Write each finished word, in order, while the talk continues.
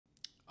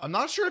I'm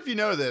not sure if you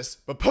know this,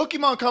 but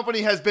Pokemon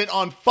Company has been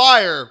on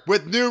fire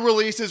with new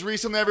releases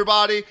recently,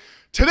 everybody.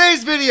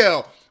 Today's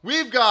video,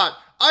 we've got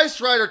Ice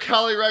Rider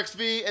Calyrex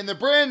V and the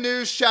brand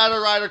new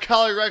Shadow Rider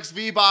Calyrex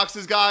V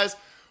boxes, guys.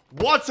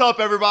 What's up,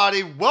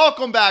 everybody?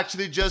 Welcome back to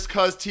the Just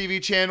Cuz TV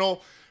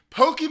channel.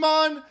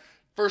 Pokemon,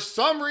 for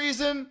some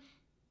reason,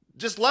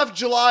 just left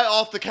July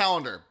off the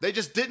calendar. They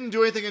just didn't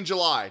do anything in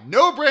July.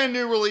 No brand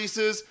new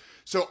releases.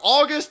 So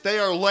August, they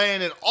are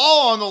laying it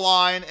all on the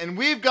line, and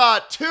we've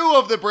got two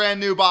of the brand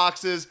new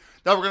boxes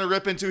that we're going to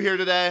rip into here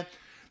today.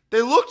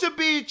 They look to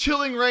be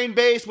Chilling Reign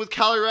based with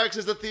Calyrex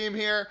as the theme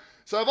here.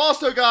 So I've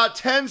also got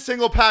 10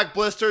 single pack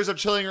blisters of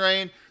Chilling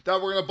Reign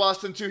that we're going to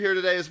bust into here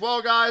today as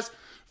well, guys.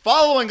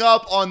 Following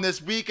up on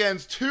this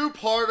weekend's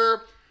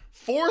two-parter,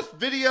 fourth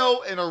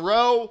video in a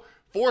row,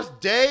 fourth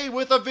day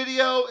with a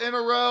video in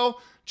a row.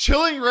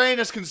 Chilling Reign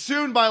has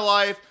consumed my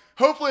life.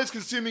 Hopefully it's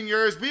consuming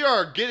yours. We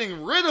are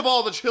getting rid of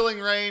all the Chilling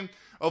Reign.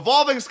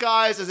 Evolving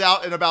Skies is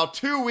out in about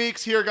 2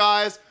 weeks here,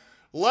 guys.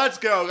 Let's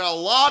go. Got a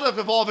lot of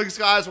Evolving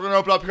Skies we're going to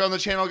open up here on the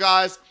channel,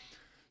 guys.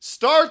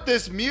 Start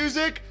this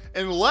music,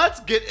 and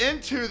let's get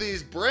into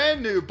these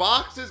brand new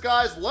boxes,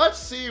 guys. Let's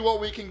see what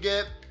we can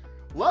get.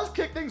 Let's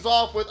kick things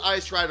off with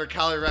Ice Rider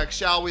Calyrex,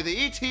 shall we? The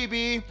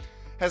ETB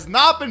has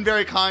not been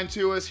very kind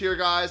to us here,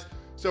 guys.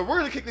 So we're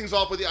going to kick things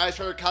off with the Ice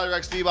Rider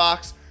Calyrex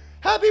V-Box.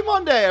 Happy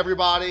Monday,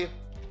 everybody.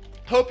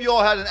 Hope you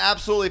all had an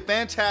absolutely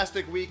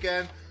fantastic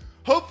weekend.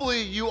 Hopefully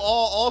you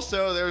all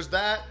also, there's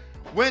that,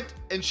 went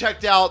and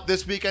checked out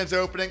this weekend's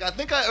opening. I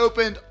think I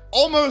opened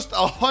almost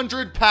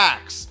 100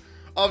 packs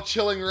of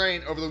Chilling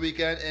Reign over the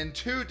weekend in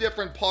two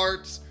different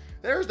parts.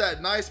 There's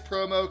that nice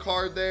promo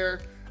card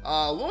there.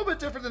 A little bit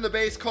different than the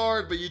base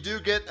card, but you do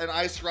get an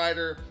Ice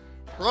Rider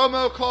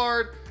promo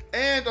card.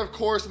 And of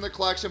course in the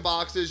collection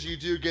boxes, you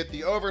do get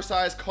the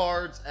oversized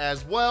cards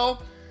as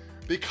well.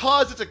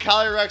 Because it's a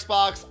Calyrex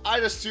box,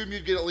 I'd assume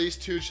you'd get at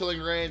least two Chilling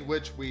Reign,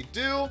 which we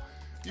do.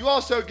 You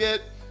also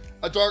get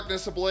a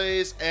Darkness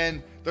Ablaze,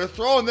 and they're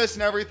throwing this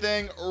and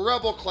everything.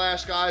 Rebel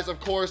Clash, guys, of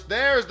course.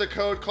 There's the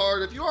code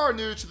card. If you are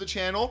new to the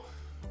channel,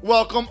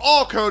 welcome.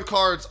 All code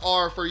cards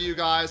are for you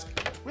guys.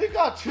 We've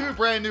got two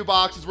brand new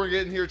boxes we're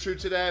getting here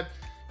today.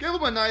 Give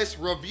them a nice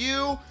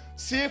review.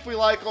 See if we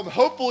like them.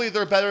 Hopefully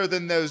they're better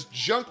than those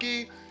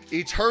junky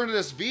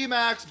Eternatus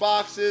VMAX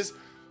boxes.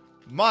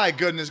 My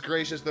goodness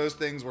gracious, those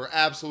things were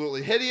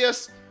absolutely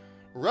hideous.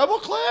 Rebel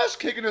Clash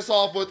kicking us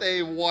off with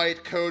a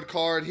white code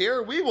card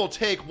here. We will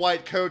take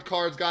white code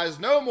cards, guys.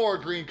 No more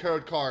green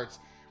code cards.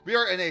 We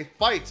are in a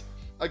fight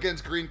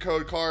against green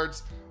code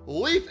cards.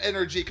 Leaf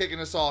Energy kicking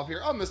us off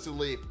here. Unlisted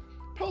Leaf.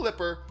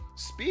 Pelipper.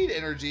 Speed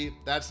Energy.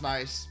 That's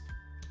nice.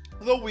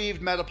 The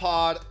Weaved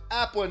Metapod.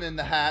 Applin in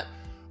the hat.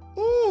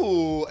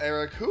 Ooh,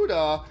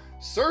 Arrokuda.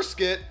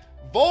 Surskit.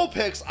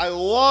 Vulpix, I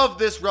love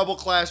this Rebel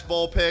Clash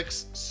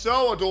Vulpix.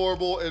 So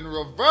adorable. In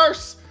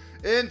reverse,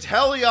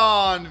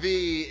 Inteleon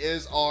V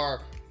is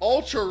our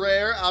ultra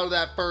rare out of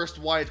that first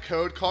white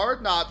code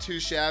card. Not too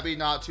shabby,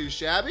 not too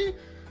shabby.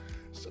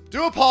 So,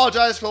 do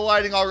apologize for the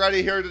lighting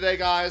already here today,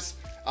 guys.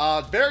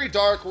 Very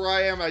dark where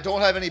I am. I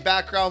don't have any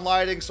background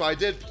lighting, so I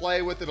did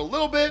play with it a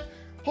little bit.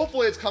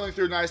 Hopefully it's coming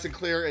through nice and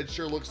clear. It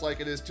sure looks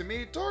like it is to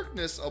me.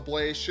 Darkness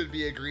Ablaze should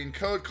be a green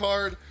code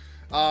card.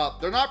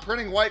 They're not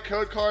printing white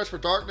code cards for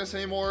Darkness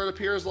anymore, it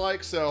appears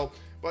like, so,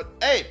 but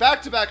hey,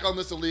 back-to-back on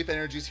this Leaf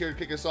Energies here to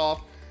kick us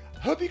off.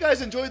 Hope you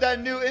guys enjoyed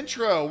that new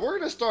intro. We're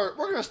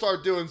gonna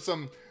start doing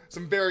some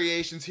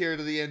variations here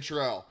to the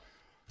intro.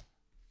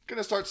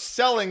 Gonna start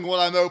selling what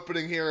I'm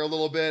opening here a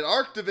little bit.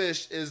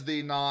 Arctivish is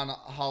the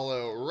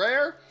non-holo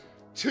rare.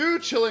 Two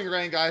Chilling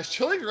Reign, guys.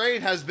 Chilling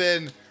Reign has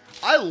been,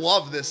 I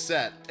love this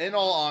set, in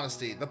all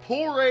honesty. The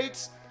pull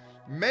rates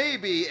may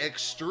be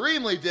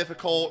extremely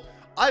difficult.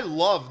 I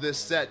love this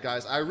set,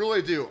 guys. I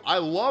really do. I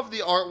love the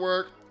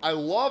artwork. I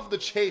love the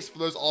chase for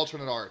those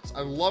alternate arts.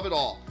 I love it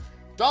all.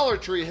 Dollar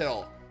Tree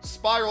Hill,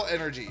 Spiral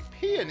Energy,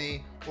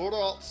 Peony,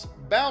 Rodolph,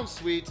 Bounce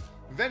Sweet,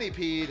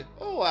 Venipede,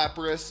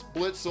 Lapras,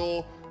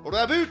 Blitzel,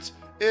 Raboot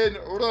in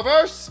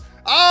reverse.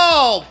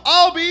 Oh,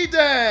 I'll be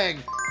dang.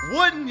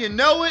 Wouldn't you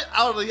know it?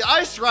 Out of the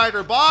Ice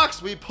Rider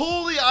box, we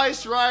pull the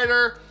Ice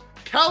Rider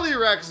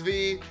Calyrex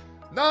V.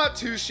 Not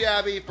too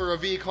shabby for a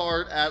V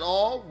card at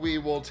all. We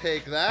will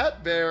take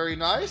that. Very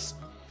nice.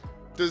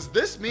 Does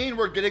this mean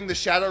we're getting the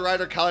Shadow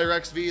Rider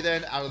Calyrex V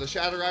then out of the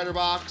Shadow Rider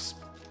box?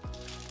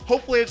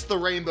 Hopefully it's the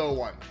rainbow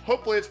one.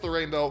 Hopefully it's the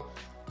rainbow.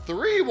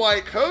 3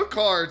 white code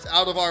cards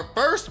out of our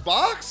first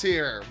box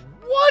here.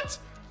 What?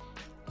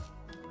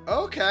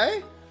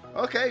 Okay.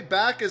 Okay,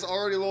 back is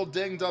already a little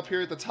dinged up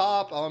here at the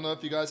top. I don't know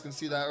if you guys can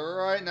see that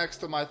right next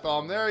to my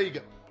thumb. There you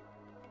go.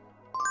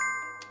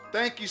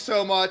 Thank you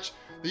so much.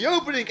 The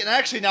opening can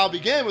actually now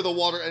begin with a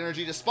Water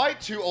Energy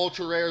despite 2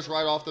 ultra rares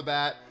right off the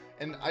bat.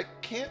 And I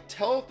can't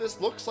tell if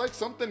this looks like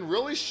something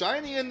really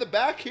shiny in the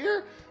back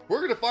here. We're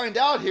going to find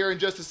out here in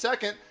just a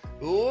second.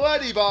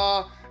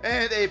 Leddyba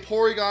and a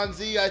Porygon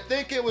Z. I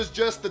think it was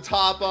just the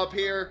top up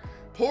here.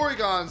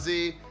 Porygon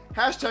Z.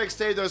 Hashtag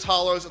save those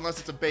holos unless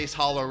it's a base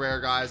holo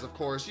rare, guys. Of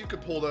course, you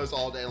could pull those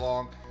all day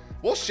long.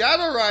 Well,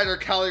 Shadow Rider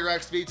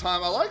Calyrex V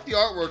time. I like the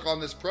artwork on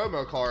this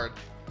promo card.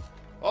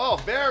 Oh,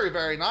 very,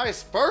 very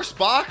nice. First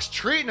box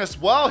treating us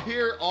well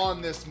here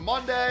on this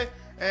Monday.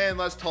 And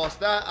let's toss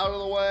that out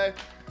of the way.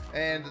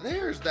 And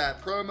there's that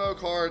promo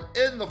card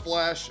in the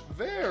flesh.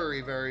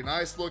 Very, very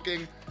nice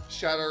looking.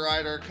 Shadow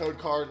Rider code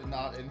card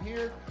not in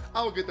here.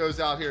 I will get those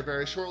out here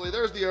very shortly.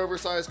 There's the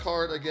oversized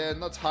card again.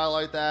 Let's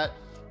highlight that.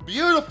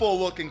 Beautiful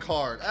looking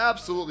card.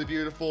 Absolutely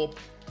beautiful.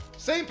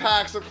 Same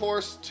packs, of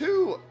course.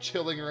 2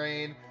 Chilling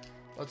Reign.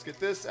 Let's get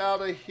this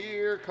out of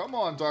here. Come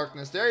on,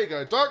 Darkness. There you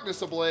go.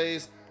 Darkness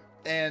Ablaze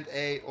and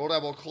a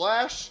Rebel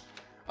Clash.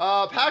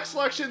 Pack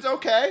selection's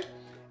okay.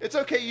 It's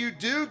okay. You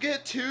do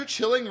get 2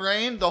 Chilling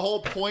Reign. The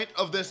whole point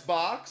of this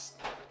box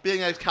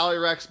being a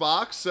Calyrex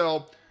box.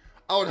 So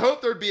I would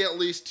hope there'd be at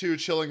least 2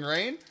 Chilling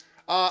Reign.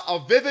 A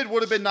Vivid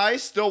would have been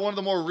nice. Still one of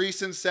the more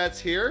recent sets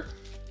here.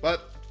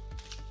 But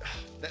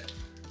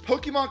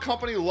Pokemon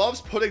Company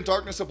loves putting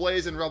Darkness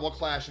Ablaze and Rebel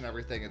Clash and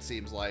everything, it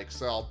seems like.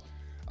 So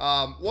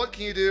what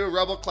can you do?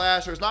 Rebel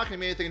Clash. There's not going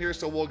to be anything in here,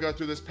 so we'll go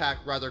through this pack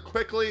rather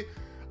quickly.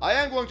 I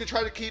am going to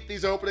try to keep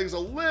these openings a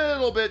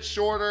little bit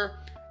shorter.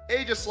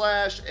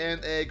 Aegislash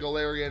and a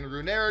Galarian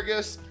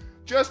Runerigus,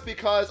 just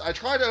because I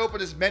try to open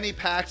as many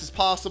packs as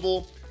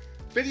possible.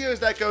 Videos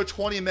that go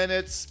 20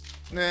 minutes,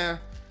 a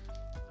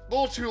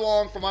little too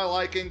long for my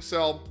liking.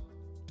 So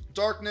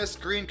Darkness,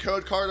 green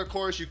code card, of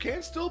course. You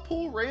can still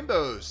pull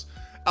rainbows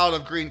out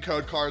of green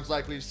code cards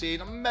like we've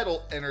seen.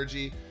 Metal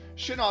Energy,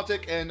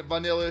 Shiinotic and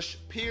Vanillish,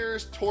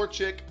 Piers,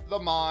 Torchic, The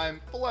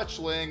Mime,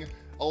 Fletchling,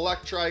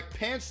 Electrike,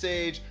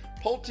 Pansage,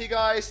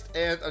 Poltegeist,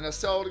 and an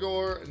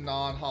Accelgor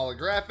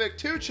non-holographic.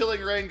 2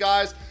 Chilling Reign,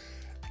 guys.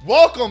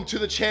 Welcome to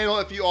the channel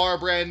if you are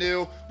brand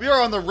new. We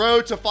are on the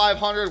road to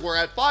 500. We're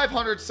at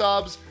 500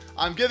 subs.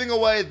 I'm giving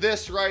away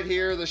this right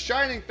here, the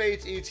Shining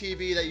Fates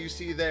ETB that you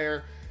see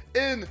there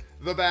in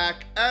the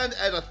back. And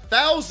at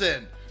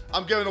 1,000,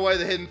 I'm giving away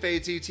the Hidden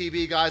Fates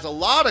ETB, guys. A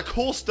lot of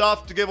cool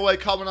stuff to give away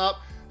coming up.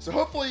 So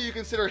hopefully you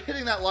consider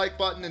hitting that like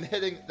button and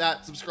hitting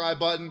that subscribe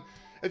button.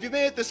 If you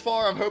made it this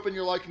far, I'm hoping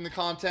you're liking the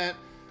content.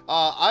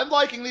 I'm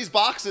liking these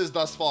boxes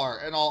thus far,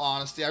 in all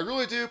honesty. I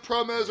really do.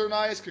 Promos are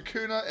nice.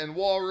 Kakuna and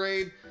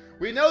Walrein.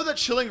 We know that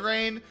Chilling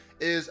Reign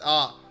is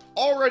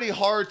already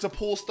hard to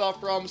pull stuff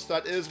from, so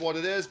that is what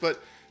it is.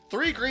 But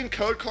 3 green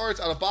code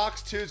cards out of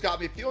box 2 has got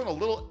me feeling a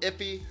little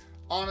iffy,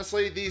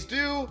 honestly. These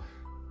do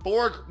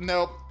 4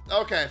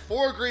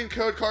 green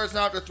code cards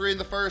now after 3 in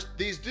the first.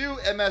 These do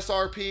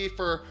MSRP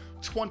for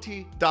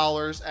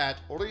 $20 at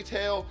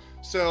retail.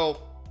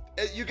 So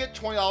you get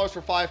 $20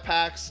 for 5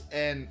 packs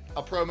and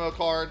a promo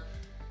card.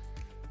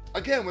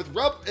 Again, with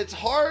it's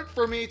hard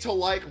for me to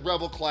like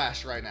Rebel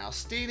Clash right now.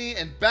 Steenie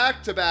and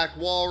back-to-back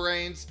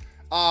Walreins.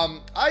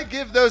 I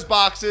give those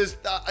boxes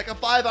like a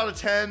 5 out of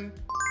 10.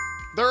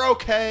 They're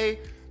okay.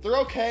 They're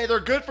okay. They're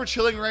good for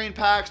Chilling Reign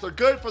packs. They're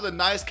good for the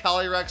nice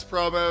Calyrex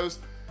promos.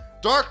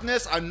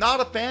 Darkness, I'm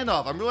not a fan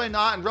of. I'm really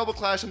not. And Rebel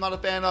Clash, I'm not a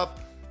fan of.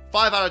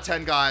 5 out of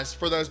 10, guys,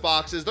 for those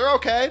boxes. They're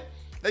okay.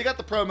 They got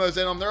the promos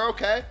in them. They're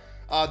okay.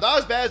 Not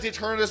as bad as the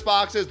Eternatus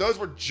boxes. Those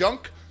were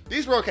junk.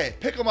 These were okay.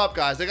 Pick them up,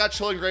 guys. They got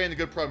Chilling Reign and a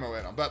good promo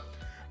in them. But,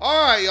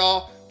 all right,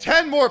 y'all.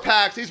 10 more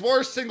packs. These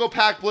were single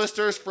pack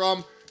blisters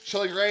from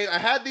Chilling Reign. I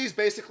had these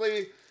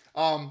basically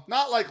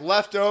not like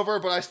leftover,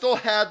 but I still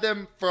had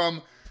them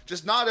from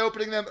just not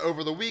opening them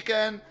over the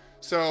weekend.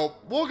 So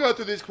we'll go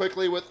through these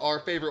quickly with our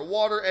favorite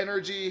water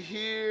energy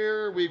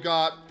here. We've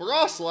got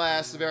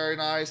Frostlass, very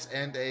nice,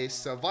 and a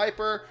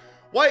Seviper.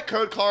 White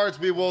code cards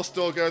we will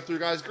still go through,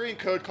 guys. Green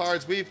code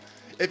cards,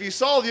 if you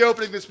saw the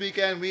opening this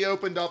weekend, we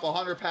opened up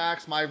 100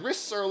 packs. My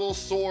wrists are a little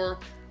sore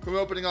from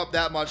opening up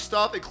that much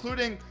stuff,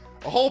 including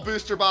a whole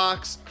booster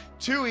box,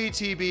 2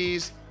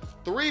 ETBs,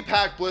 3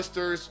 pack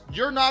blisters.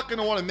 You're not going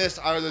to want to miss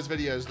either of those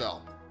videos, though.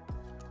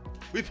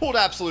 We pulled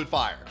absolute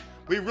fire.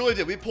 We really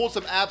did. We pulled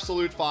some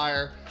absolute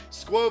fire.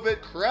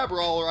 Squovit,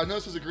 Crabrawler, I know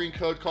this was a green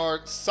code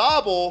card.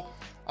 Sobble,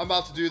 I'm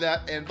about to do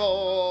that. And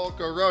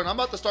Volcarona. I'm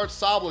about to start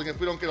sobbling if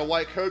we don't get a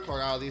white code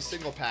card out of these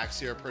single packs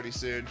here pretty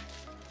soon.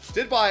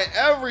 Did buy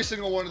every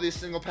single one of these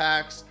single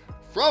packs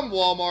from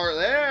Walmart.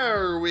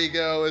 There we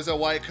go, is a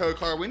white code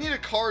card. We need a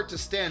card to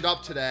stand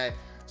up today.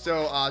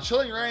 So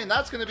Chilling Reign,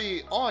 that's going to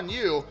be on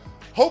you.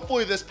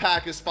 Hopefully this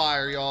pack is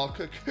fire, y'all.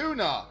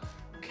 Kakuna,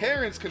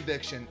 Karen's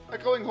Conviction,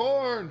 Echoing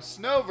Horn,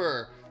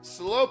 Snover,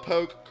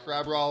 Slowpoke,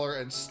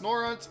 Crabrawler, and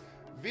Snorunt.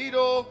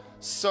 Beetle,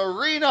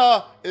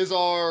 Serena is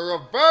our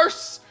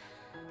reverse.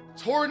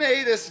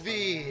 Tornadus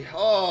V.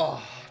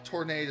 Oh,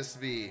 Tornadus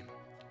V.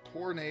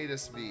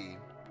 Tornadus V.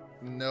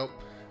 Nope.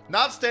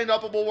 Not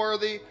stand-upable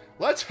worthy.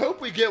 Let's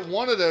hope we get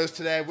one of those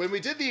today. When we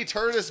did the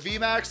Eternatus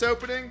VMAX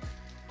opening,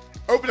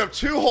 opened up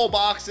 2 whole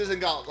boxes and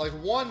got like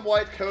 1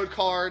 white code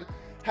card.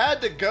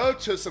 Had to go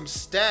to some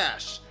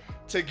stash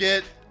to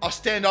get a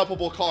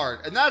stand-upable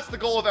card. And that's the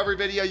goal of every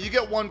video. You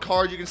get 1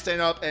 card you can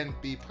stand up and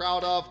be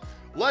proud of.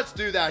 Let's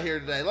do that here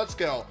today. Let's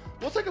go.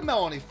 We'll take a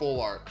Melanie full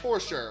art for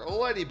sure.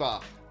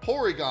 Ladybug,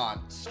 Porygon,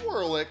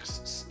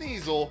 Swirlix,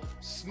 Sneasel,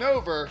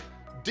 Snover,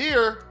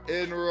 Deer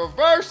in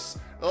reverse,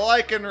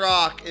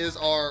 Lycanroc is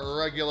our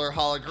regular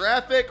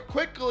holographic.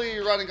 Quickly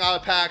running out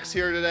of packs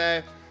here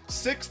today.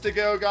 6 to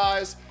go,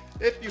 guys.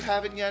 If you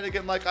haven't yet,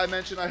 again, like I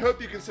mentioned, I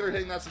hope you consider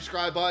hitting that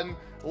subscribe button.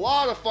 A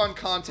lot of fun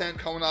content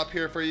coming up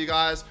here for you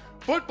guys.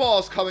 Football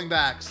is coming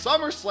back.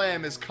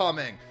 SummerSlam is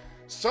coming.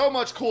 So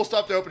much cool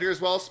stuff to open here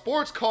as well.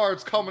 Sports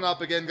cards coming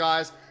up again,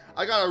 guys.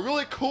 I got a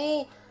really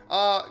cool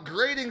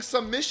grading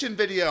submission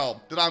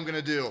video that I'm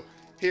gonna do.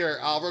 Here,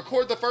 I'll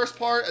record the first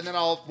part and then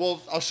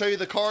I'll show you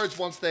the cards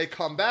once they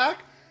come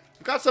back.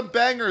 I've got some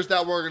bangers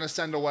that we're gonna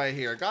send away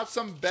here. Got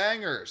some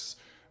bangers.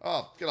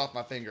 Oh, get off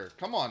my finger.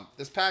 Come on.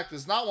 This pack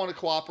does not want to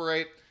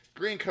cooperate.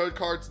 Green code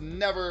cards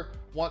never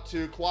want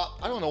to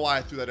cooperate. I don't know why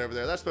I threw that over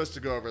there. That's supposed to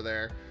go over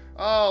there.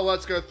 Oh,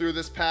 let's go through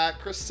this pack.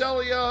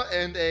 Cresselia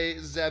and a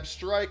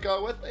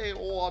Zebstrika with a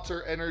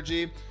Water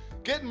Energy.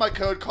 Getting my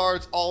code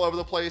cards all over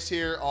the place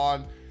here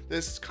on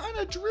this kind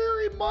of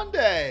dreary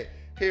Monday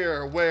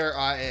here where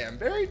I am.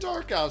 Very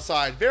dark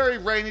outside. Very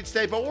rainy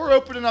today, but we're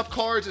opening up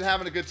cards and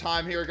having a good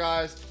time here,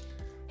 guys.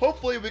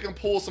 Hopefully we can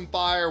pull some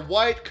fire.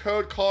 White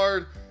code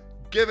card.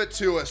 Give it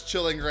to us,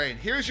 Chilling Reign.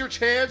 Here's your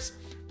chance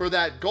for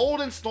that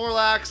golden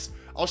Snorlax.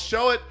 I'll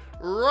show it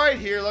right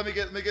here. Let me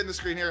get in the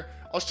screen here.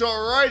 I'll show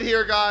it right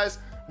here, guys.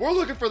 We're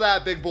looking for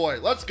that big boy.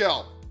 Let's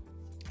go.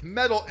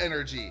 Metal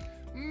Energy,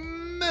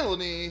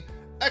 Melanie,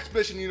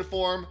 Expedition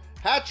Uniform,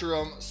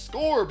 Hatcherum,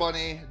 Score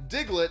Bunny,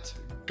 Diglett,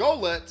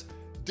 Golett,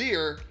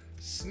 Deer,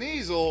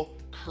 Sneasel,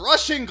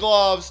 Crushing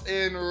Gloves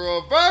in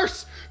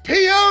reverse,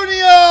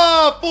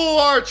 Peonia, Full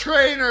Art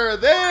Trainer.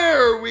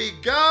 There we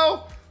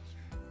go.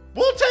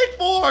 We'll take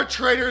full art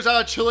trainers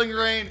out of Chilling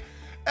Reign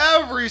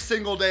every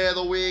single day of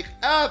the week.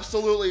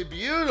 Absolutely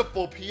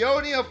beautiful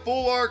Peonia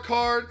full art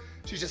card.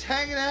 She's just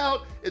hanging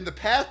out in the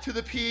path to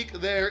the peak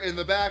there in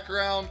the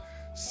background.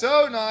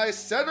 So nice.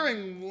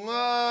 Centering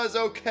was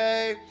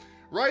okay.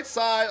 Right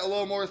side a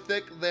little more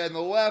thick than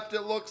the left,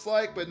 it looks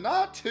like, but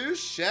not too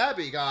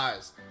shabby,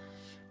 guys.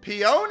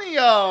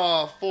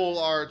 Peonia full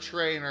art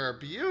trainer.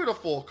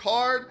 Beautiful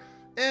card.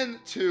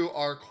 Into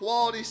our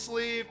quality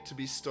sleeve to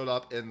be stood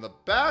up in the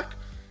back.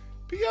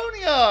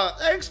 Peonia,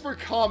 thanks for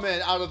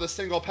coming out of the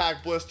single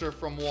pack blister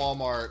from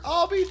Walmart.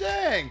 I'll be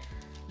dang.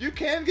 You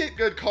can get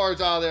good cards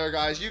out of there,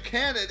 guys. You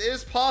can. It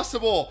is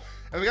possible.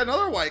 And we got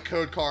another white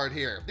code card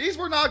here. These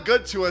were not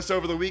good to us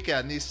over the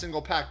weekend, these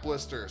single pack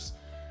blisters.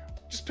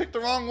 Just picked the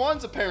wrong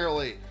ones,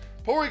 apparently.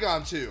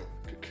 Porygon 2,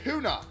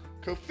 Kakuna,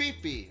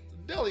 Kofifi,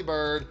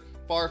 Delibird,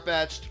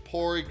 Farfetch'd,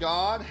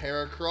 Porygon,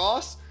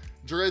 Heracross,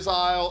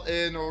 Drizzile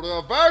in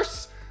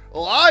reverse,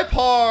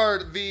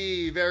 Liepard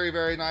V, very,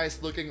 very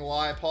nice looking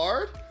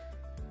Liepard.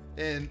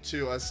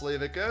 Into a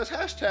sleeve it goes.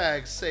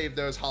 Hashtag save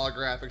those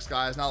holographics,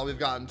 guys, now that we've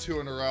gotten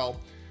 2 in a row.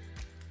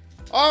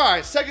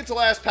 Alright, second to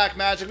last pack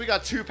magic. We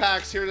got 2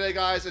 packs here today,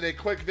 guys, in a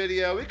quick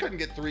video. We couldn't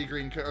get 3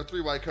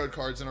 white code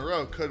cards in a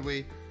row, could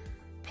we?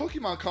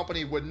 Pokemon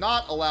Company would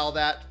not allow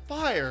that.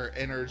 Fire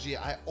Energy.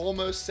 I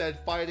almost said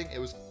fighting. It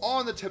was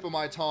on the tip of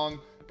my tongue,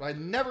 but I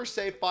never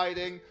say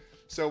fighting.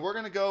 So we're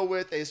going to go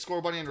with a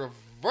Score Bunny in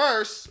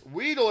reverse,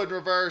 Weedle in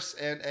reverse,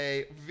 and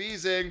a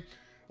Weezing.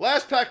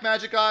 Last pack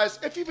magic, guys.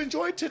 If you've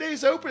enjoyed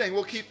today's opening,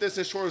 we'll keep this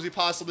as short as we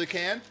possibly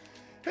can.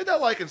 Hit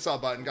that like and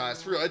sub button,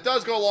 guys. For real, it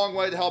does go a long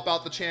way to help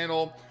out the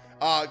channel.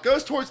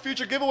 Goes towards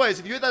future giveaways.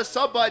 If you hit that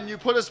sub button, you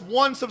put us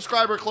 1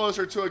 subscriber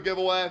closer to a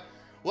giveaway.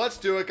 Let's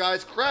do it,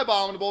 guys.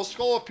 Crabominable,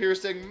 Skull of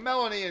Piercing,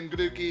 Melanie and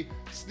Grookey,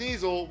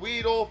 Sneasel,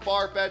 Weedle,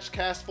 Farfetch'd,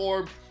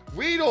 Castform,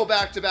 Weedle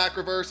back-to-back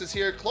reverses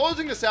here.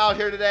 Closing us out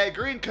here today.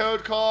 Green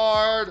code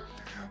card,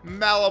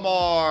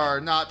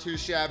 Malamar. Not too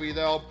shabby,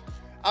 though.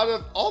 Out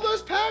of all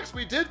those packs,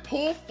 we did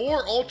pull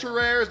 4 ultra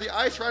rares. The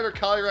Ice Rider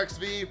Calyrex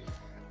V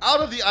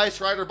out of the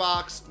Ice Rider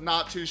box.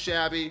 Not too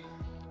shabby.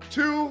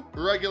 2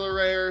 regular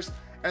rares.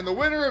 And the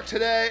winner of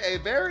today, a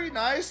very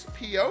nice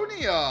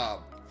Peonia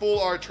full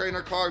art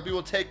trainer card. We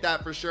will take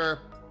that for sure.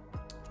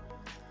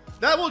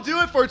 That will do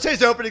it for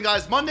today's opening,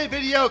 guys. Monday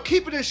video.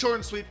 Keeping it short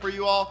and sweet for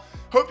you all.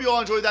 Hope you all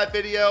enjoyed that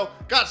video.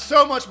 Got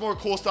so much more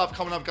cool stuff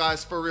coming up,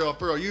 guys. For real,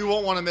 for real. You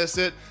won't want to miss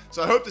it.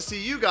 So I hope to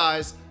see you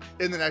guys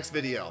in the next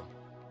video.